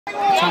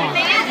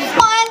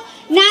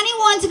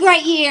2021's a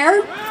great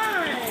year.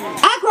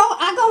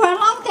 I go around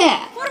like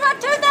that. What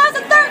about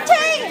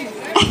 2013?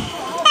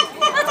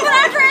 That's when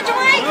I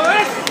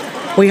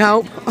graduate. We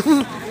hope.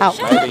 Oh.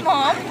 Shut up,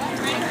 Mom.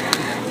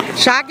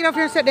 Shy, get over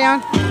here and sit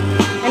down.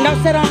 And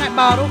don't sit on that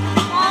bottle.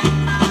 Mom,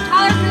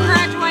 Tyler can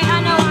graduate.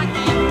 I know I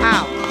can.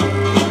 Ow.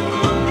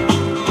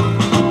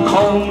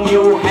 Comb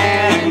your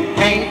hair and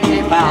paint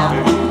me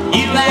powder.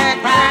 You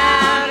act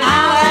proud,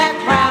 I'll act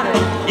prouder.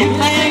 You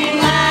sing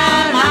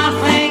loud, I'll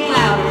sing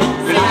louder.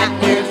 We're like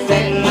we're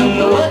setting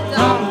the woods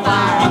on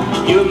fire.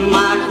 You're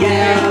my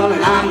gal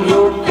and I'm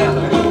your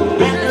fella.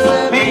 Dress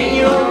up in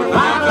your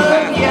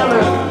violet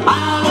yellow. I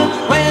look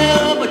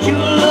swell, but you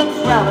look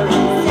sweller.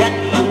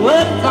 Setting the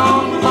woods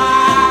on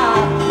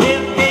fire.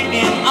 We're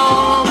digging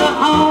all the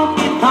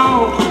honky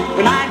tonks.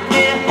 Tonight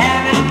we're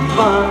having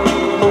fun.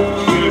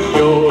 We'll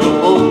show the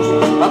folks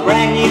a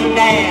brand new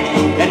dance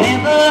that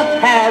never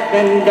has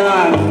been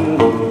done.